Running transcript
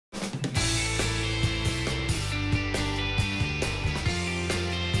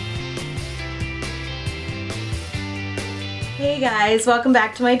Hey guys, welcome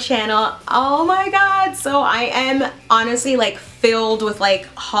back to my channel. Oh my god, so I am honestly like filled with like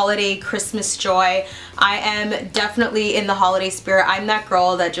holiday Christmas joy. I am definitely in the holiday spirit. I'm that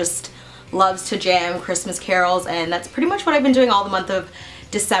girl that just loves to jam Christmas carols, and that's pretty much what I've been doing all the month of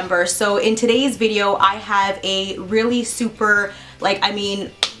December. So in today's video I have a really super,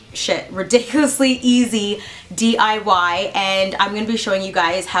 ridiculously easy DIY, and I'm going to be showing you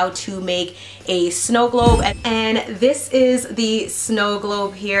guys how to make a snow globe. And this is the snow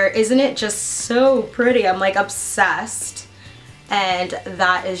globe here. Isn't it just so pretty? I'm like obsessed. And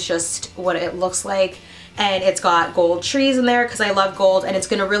that is just what it looks like. And it's got gold trees in there because I love gold, and it's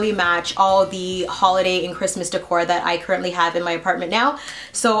going to really match all the holiday and Christmas decor that I currently have in my apartment now.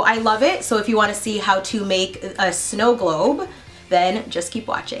 So I love it. So if you want to see how to make a snow globe, then just keep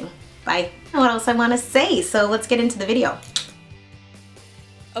watching. Bye. What else I want to say? So let's get into the video.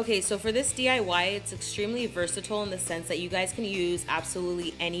 Okay, so for this DIY, it's extremely versatile in the sense that you guys can use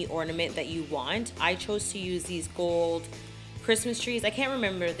absolutely any ornament that you want. I chose to use these gold Christmas trees. I can't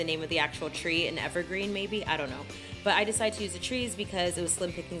remember the name of the actual tree, an evergreen maybe, I don't know. But I decided to use the trees because it was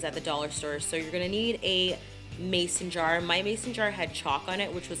slim pickings at the dollar store. So you're gonna need a mason jar. My mason jar had chalk on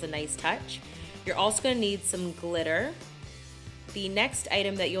it, which was a nice touch. You're also gonna need some glitter. The next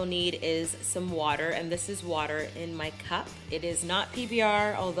item that you'll need is some water, and this is water in my cup. It is not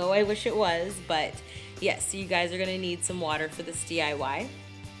PBR, although I wish it was, but yes, you guys are gonna need some water for this DIY.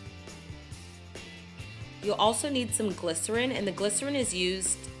 You'll also need some glycerin, and the glycerin is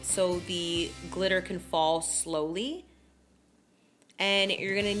used so the glitter can fall slowly. And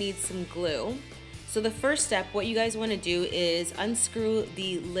you're gonna need some glue. So the first step, what you guys wanna do is unscrew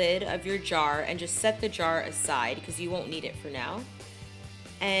the lid of your jar and just set the jar aside because you won't need it for now.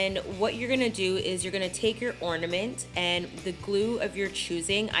 And what you're gonna do is you're gonna take your ornament and the glue of your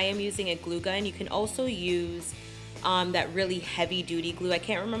choosing. I am using a glue gun. You can also use that really heavy duty glue. I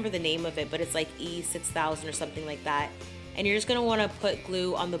can't remember the name of it, but it's like E6000 or something like that. And you're just gonna wanna put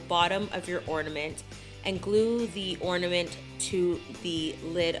glue on the bottom of your ornament and glue the ornament to the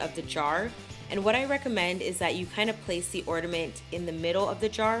lid of the jar. And what I recommend is that you kind of place the ornament in the middle of the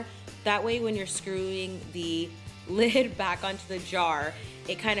jar. That way when you're screwing the lid back onto the jar,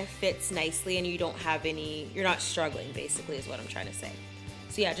 it kind of fits nicely and you don't have any, you're not struggling basically is what I'm trying to say.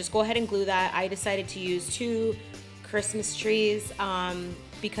 So yeah, just go ahead and glue that. I decided to use 2 Christmas trees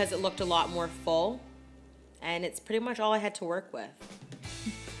because it looked a lot more full, and it's pretty much all I had to work with.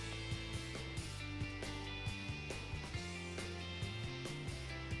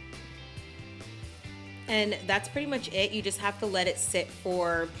 And that's pretty much it. You just have to let it sit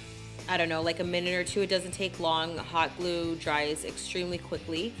for, I don't know, like a minute or two. It doesn't take long. Hot glue dries extremely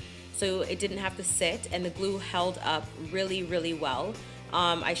quickly. So it didn't have to sit, and the glue held up really, really well.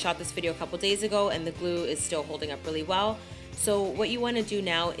 I shot this video a couple days ago, and the glue is still holding up really well. So what you want to do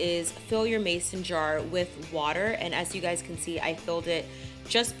now is fill your mason jar with water, and as you guys can see, I filled it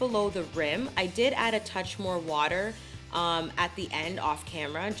just below the rim. I did add a touch more water at the end off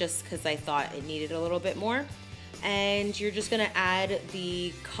camera just because I thought it needed a little bit more. And you're just gonna add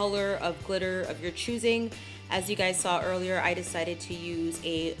the color of glitter of your choosing. As you guys saw earlier, I decided to use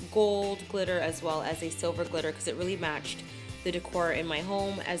a gold glitter as well as a silver glitter because it really matched the decor in my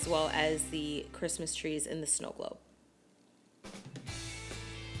home as well as the Christmas trees in the snow globe.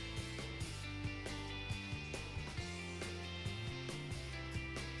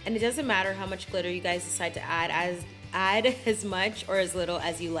 And it doesn't matter how much glitter you guys decide to add as much or as little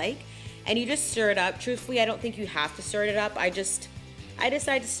as you like, and you just stir it up. Truthfully, I don't think you have to stir it up. I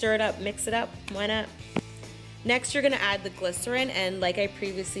decided to stir it up, mix it up, why not? Next, you're gonna add the glycerin, and like I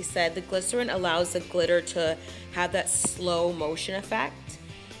previously said, the glycerin allows the glitter to have that slow motion effect.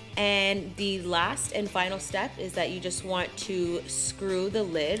 And the last and final step is that you just want to screw the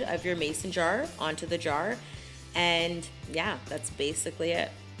lid of your mason jar onto the jar, and yeah, that's basically it.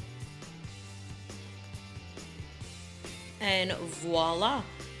 And voila,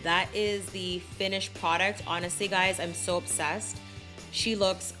 that is the finished product. Honestly guys, I'm so obsessed. She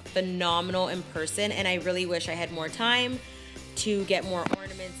looks phenomenal in person, and I really wish I had more time to get more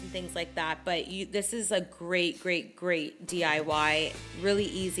ornaments and things like that, but this is a great DIY, really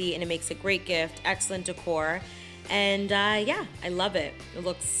easy, and it makes a great gift, excellent decor, and yeah, I love it. It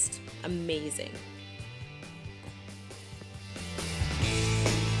looks amazing.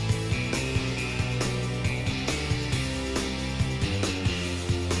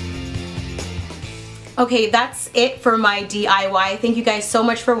 Okay, that's it for my DIY. Thank you guys so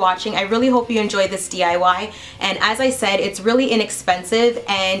much for watching. I really hope you enjoyed this DIY. And as I said, it's really inexpensive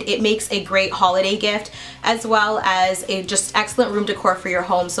and it makes a great holiday gift as well as a just excellent room decor for your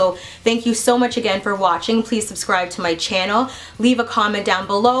home. So thank you so much again for watching. Please subscribe to my channel. Leave a comment down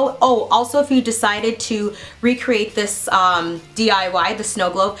below. Oh, also if you decided to recreate this DIY, the snow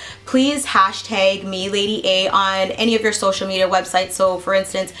globe, please hashtag me, Laideea, on any of your social media websites. So for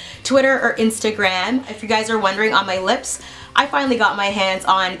instance, Twitter or Instagram. If you guys are wondering, on my lips, I finally got my hands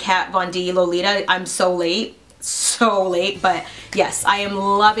on Kat Von D Lolita. I'm so late, but yes, I am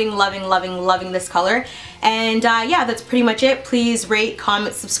loving this color. And yeah, that's pretty much it. Please rate,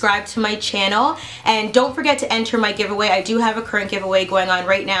 comment, subscribe to my channel, and don't forget to enter my giveaway. I do have a current giveaway going on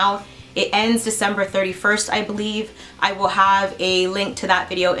right now. It ends December 31st, I believe. I will have a link to that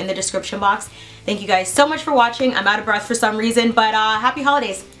video in the description box. Thank you guys so much for watching. I'm out of breath for some reason, but happy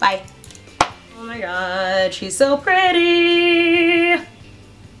holidays. Bye. Oh my god, she's so pretty.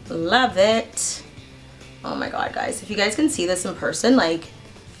 Love it. Oh my god, guys, if you guys can see this in person, like,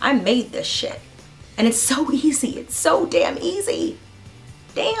 I made this shit. And it's so easy. It's so damn easy.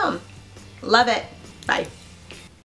 Damn. Love it. Bye.